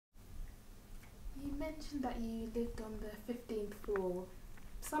mentioned that you lived on the 15th floor.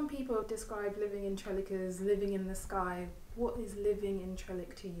 Some people have described living in Trellick as living in the sky. What is living in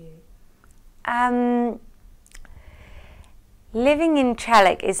Trellick to you? Living in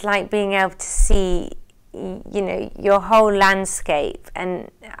Trellick is like being able to see, you know, your whole landscape,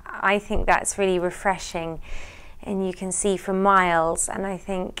 and I think that's really refreshing, and you can see for miles. And I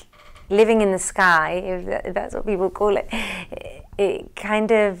think living in the sky, if that's what people call it, it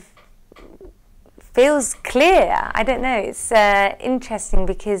kind of feels clear. I don't know, it's interesting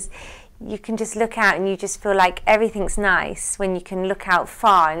because you can just look out and you just feel like everything's nice when you can look out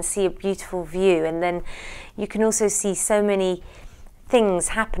far and see a beautiful view. And then you can also see so many things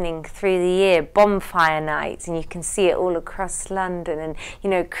happening through the year, bonfire nights, and you can see it all across London. And you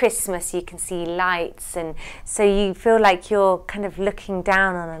know, Christmas, you can see lights, and so you feel like you're kind of looking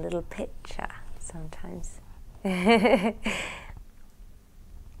down on a little picture sometimes. Do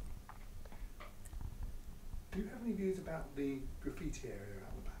you have any views about the graffiti area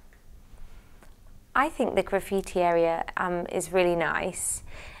out the back? I think the graffiti area is really nice.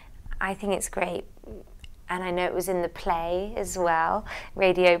 I think it's great, and I know it was in the play as well,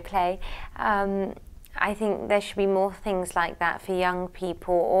 radio play. I think there should be more things like that for young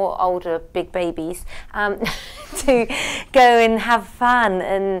people or older big babies to go and have fun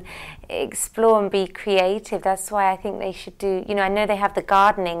and explore and be creative. That's why I think they should do, you know, I know they have the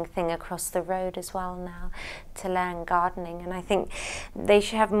gardening thing across the road as well now to learn gardening, and I think they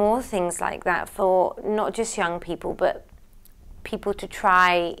should have more things like that for not just young people but people to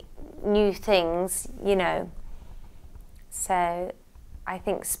try new things, you know. So I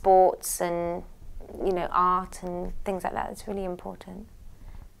think sports and, you know, art and things like that is really important.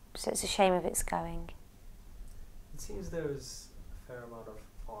 So it's a shame if it's going. It seems there's a fair amount of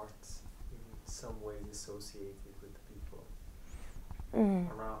art in some ways associated with the people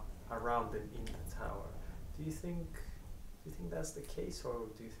around and in the tower. Do you think that's the case, or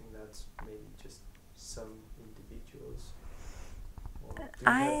do you think that's maybe just some individuals? Or do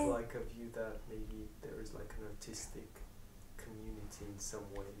you have like a view that maybe there is like an artistic community in some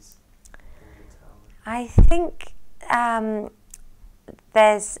ways in the tower? I think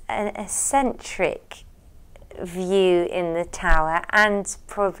there's an eccentric view in the tower and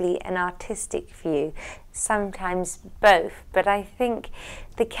probably an artistic view, sometimes both, but I think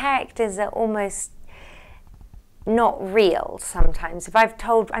the characters are almost not real sometimes.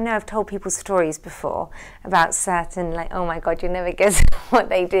 I know I've told people stories before about certain, like, oh my god, you'll never guess what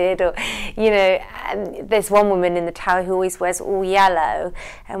they did, or, you know, there's one woman in the tower who always wears all yellow,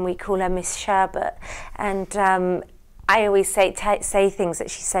 and we call her Miss Sherbet, and I always say things that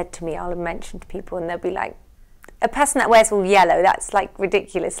she said to me, I'll mention to people, and they'll be like, a person that wears all yellow, that's like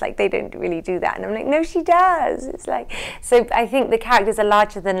ridiculous, like they don't really do that. And I'm like, no, she does. It's like, so I think the characters are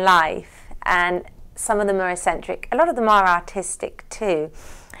larger than life, and some of them are eccentric. A lot of them are artistic too.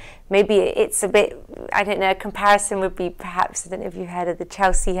 Maybe it's a bit, I don't know, a comparison would be perhaps, I don't know if you've heard of the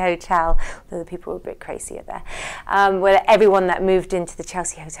Chelsea Hotel, although the people were a bit crazier there, where everyone that moved into the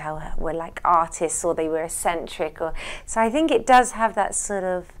Chelsea Hotel were like artists, or they were eccentric. Or so I think it does have that sort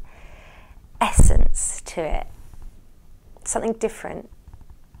of essence to it, something different.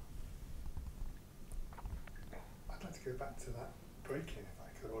 I'd like to go back to that break-in, if I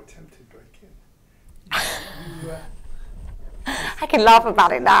could, or attempted break-in. I can laugh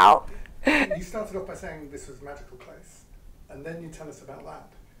about it now. You started off by saying this was a magical place, and then you tell us about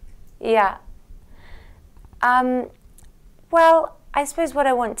that. Yeah. Well, I suppose what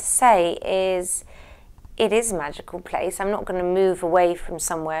I want to say is it is a magical place. I'm not going to move away from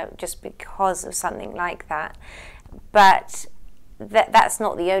somewhere just because of something like that. But that's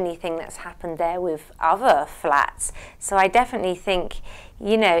not the only thing that's happened there with other flats. So I definitely think,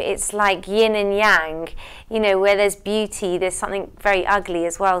 you know, it's like yin and yang, you know, where there's beauty, there's something very ugly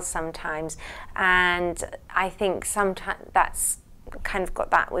as well sometimes. And I think sometimes that's kind of got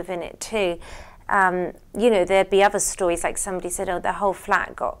that within it too. You know, there'd be other stories, like somebody said, oh, the whole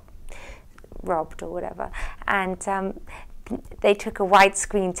flat got robbed or whatever. And they took a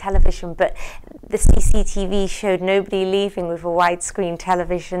widescreen television, but the CCTV showed nobody leaving with a widescreen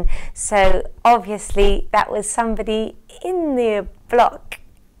television. So obviously that was somebody in the block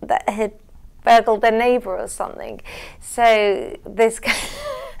that had burgled their neighbour or something. So this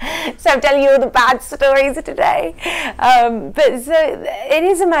so I'm telling you all the bad stories today. But so it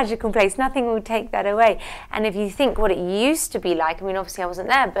is a magical place. Nothing will take that away. And if you think what it used to be like, I mean, obviously I wasn't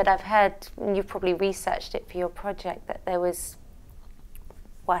there, but I've heard, you've probably researched it for your project, that there was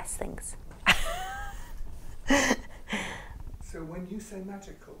worse things. So when you say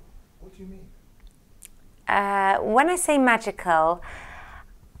magical, what do you mean? When I say magical,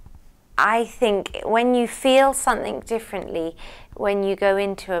 I think when you feel something differently, when you go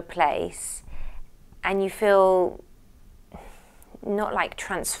into a place and you feel not like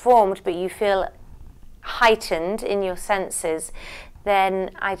transformed, but you feel heightened in your senses, then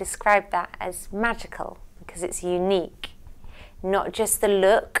I describe that as magical because it's unique. Not just the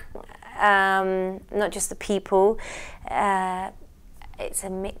look, not just the people, it's a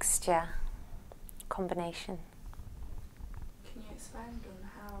mixture, combination. Can you expand on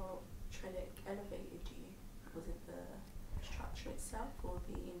how Trellick elevated you? Was it the structure itself or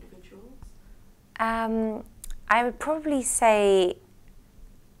the individuals? I would probably say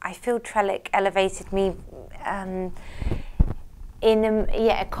I feel Trellick elevated me in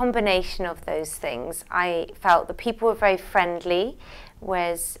a combination of those things. I felt the people were very friendly,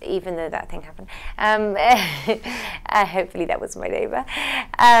 whereas even though that thing happened, hopefully that was my neighbour.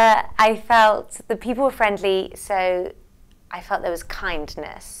 I felt the people were friendly, so I felt there was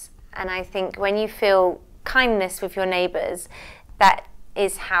kindness. And I think when you feel kindness with your neighbours, that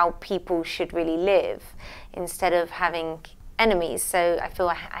is how people should really live, instead of having enemies. So I feel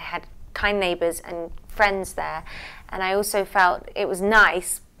I had kind neighbours and friends there. And I also felt it was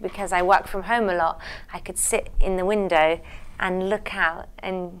nice because I work from home a lot. I could sit in the window and look out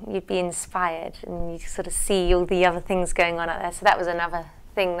and you'd be inspired and you sort of see all the other things going on out there. So that was another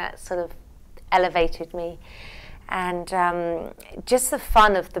thing that sort of elevated me. And just the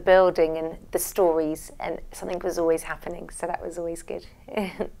fun of the building and the stories, and something was always happening, so that was always good.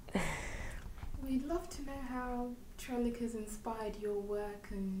 We'd love to know how Trellick has inspired your work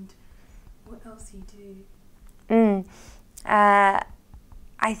and what else you do.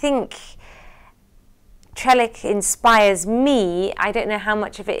 I think Trellick inspires me. I don't know how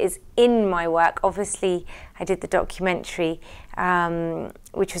much of it is in my work. Obviously, I did the documentary,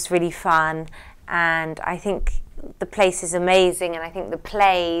 which was really fun, and I think the place is amazing, and I think the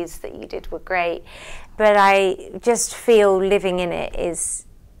plays that you did were great. But I just feel living in it is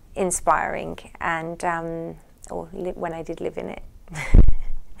inspiring, and when I did live in it.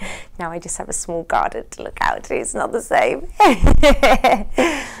 Now I just have a small garden to look out to. It's not the same. I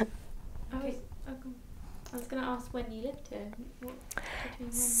was going to ask when you lived here.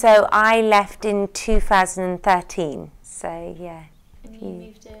 So I left in 2013. So yeah. And you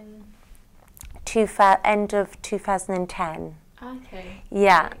moved in? End of 2010. Okay.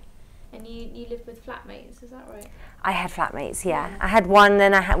 Yeah. Right. And you lived with flatmates, is that right? I had flatmates, yeah. I had one,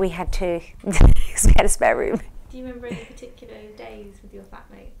 then we had two, because we had a spare room. Do you remember any particular days with your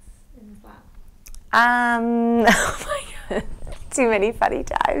flatmates in the flat? Oh my God, too many funny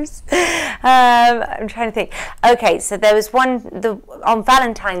times. I'm trying to think. Okay, so there was one, on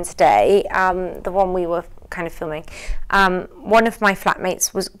Valentine's Day, the one we were kind of filming, one of my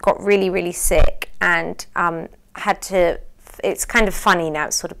flatmates got really, really sick and had to, it's kind of funny now,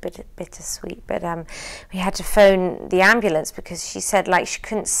 it's sort of bittersweet, but we had to phone the ambulance because she said like she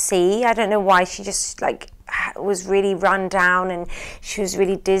couldn't see. I don't know why, she just like was really run down and she was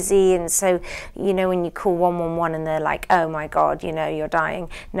really dizzy, and so you know when you call 111 and they're like, oh my God, you know, you're dying.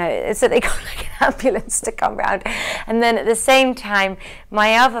 No, so they got like an ambulance to come round, and then at the same time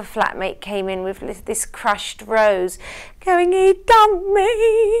my other flatmate came in with this crushed rose going, he dumped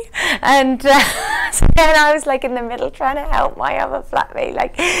me, and so then I was like in the middle trying to help my other flatmate,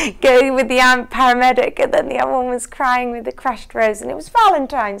 like going with the paramedic, and then the other one was crying with the crushed rose, and it was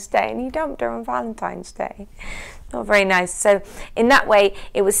Valentine's Day and he dumped her on Valentine's Day. Not very nice. So in that way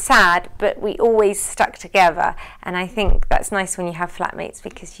it was sad, but we always stuck together, and I think that's nice when you have flatmates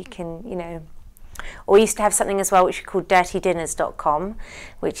because you can, you know. Or we used to have something as well which we called dirtydinners.com,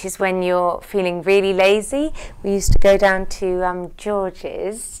 which is when you're feeling really lazy. We used to go down to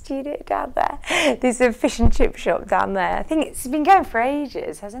George's, do you know, down there? There's a fish and chip shop down there. I think it's been going for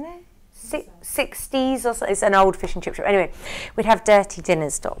ages, hasn't it? 60s or something. It's an old fish and chip shop. Anyway, we'd have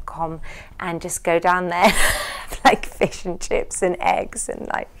dirtydinners.com and just go down there like fish and chips and eggs, and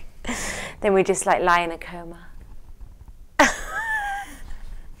like then we just like lie in a coma.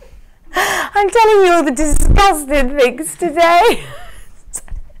 I'm telling you all the disgusting things today.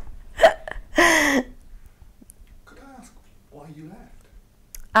 Could I ask why you left?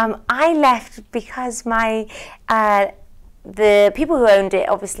 I left because my the people who owned it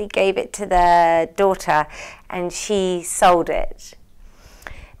obviously gave it to their daughter and she sold it.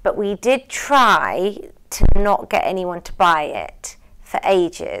 But we did try to not get anyone to buy it for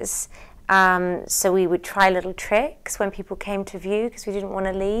ages. So we would try little tricks when people came to view because we didn't want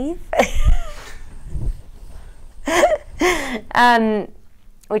to leave.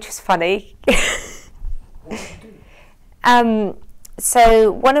 Which was funny.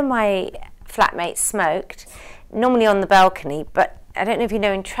 So one of my flatmates smoked, normally on the balcony, but I don't know if you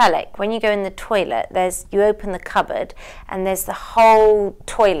know in Trellick, when you go in the toilet, you open the cupboard and there's the whole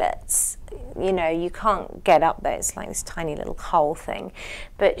toilets. You know, you can't get up there. It's like this tiny little hole thing.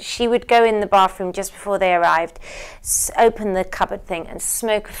 But she would go in the bathroom just before they arrived, open the cupboard thing and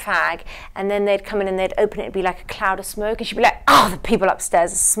smoke a fag, and then they'd come in and they'd open it, it'd be like a cloud of smoke, and she'd be like, oh, the people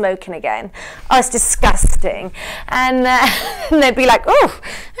upstairs are smoking again. Oh, it's disgusting. And, and they'd be like, oh.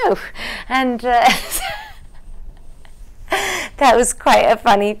 And that was quite a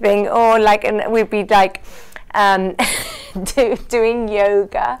funny thing. Or like, and we'd be like, doing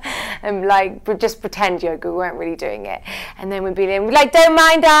yoga and like just pretend yoga, we weren't really doing it, and then we'd be like, don't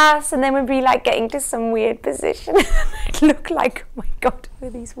mind us, and then we'd be like getting to some weird position. It'd look like, oh my god, who are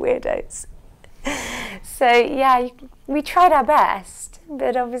these weirdos? So yeah, we tried our best,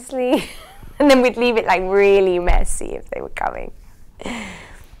 but obviously and then we'd leave it like really messy if they were coming.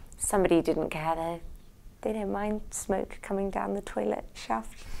 Somebody didn't care though. They don't mind smoke coming down the toilet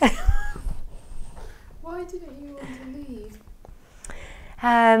shaft. Why didn't you want to leave?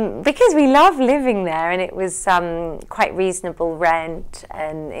 Because we love living there, and it was quite reasonable rent,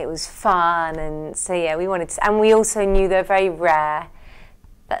 and it was fun, and so yeah, we wanted to. And we also knew they're very rare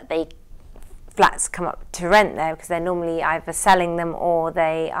that flats come up to rent there, because they're normally either selling them or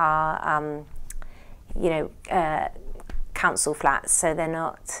they are, council flats, so they're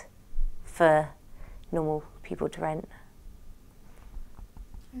not for normal people to rent.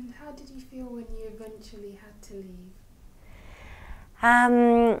 And how did you feel when you eventually had to leave?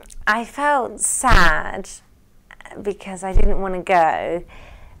 I felt sad because I didn't want to go,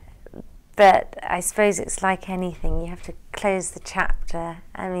 but I suppose it's like anything, you have to close the chapter.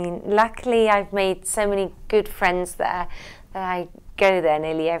 I mean, luckily I've made so many good friends there that I go there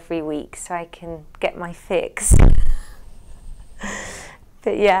nearly every week so I can get my fix.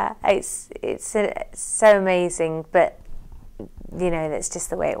 But yeah, it's so amazing, but you know, that's just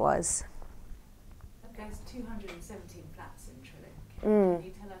the way it was. There's 217 flats in Trellick. Can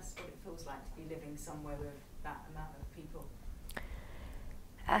you tell us what it feels like to be living somewhere with that amount of people?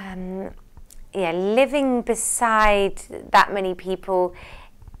 Yeah, living beside that many people,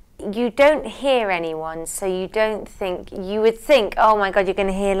 you don't hear anyone, so you would think, oh my god, you're going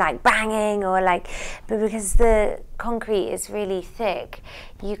to hear like banging or like, but because the concrete is really thick,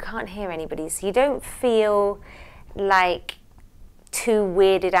 you can't hear anybody, so you don't feel like too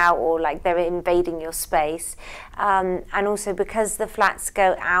weirded out or like they're invading your space, and also because the flats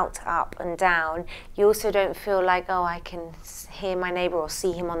go out, up and down, you also don't feel like, oh, I can hear my neighbour or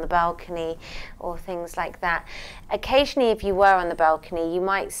see him on the balcony or things like that. Occasionally, if you were on the balcony, you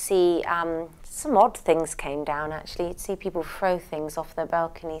might see some odd things came down actually. You'd see people throw things off their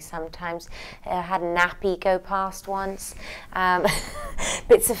balcony sometimes. I had a nappy go past once.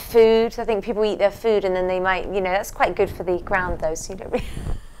 Bits of food. I think people eat their food and then they might, that's quite good for the ground though, so you don't really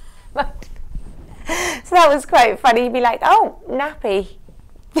So that was quite funny. You'd be like, oh, nappy.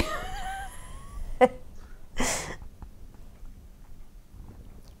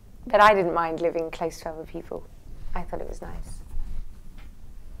 But I didn't mind living close to other people. I thought it was nice.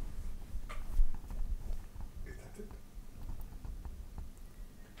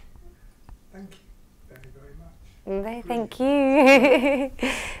 Thank you very, very much. No, thank you.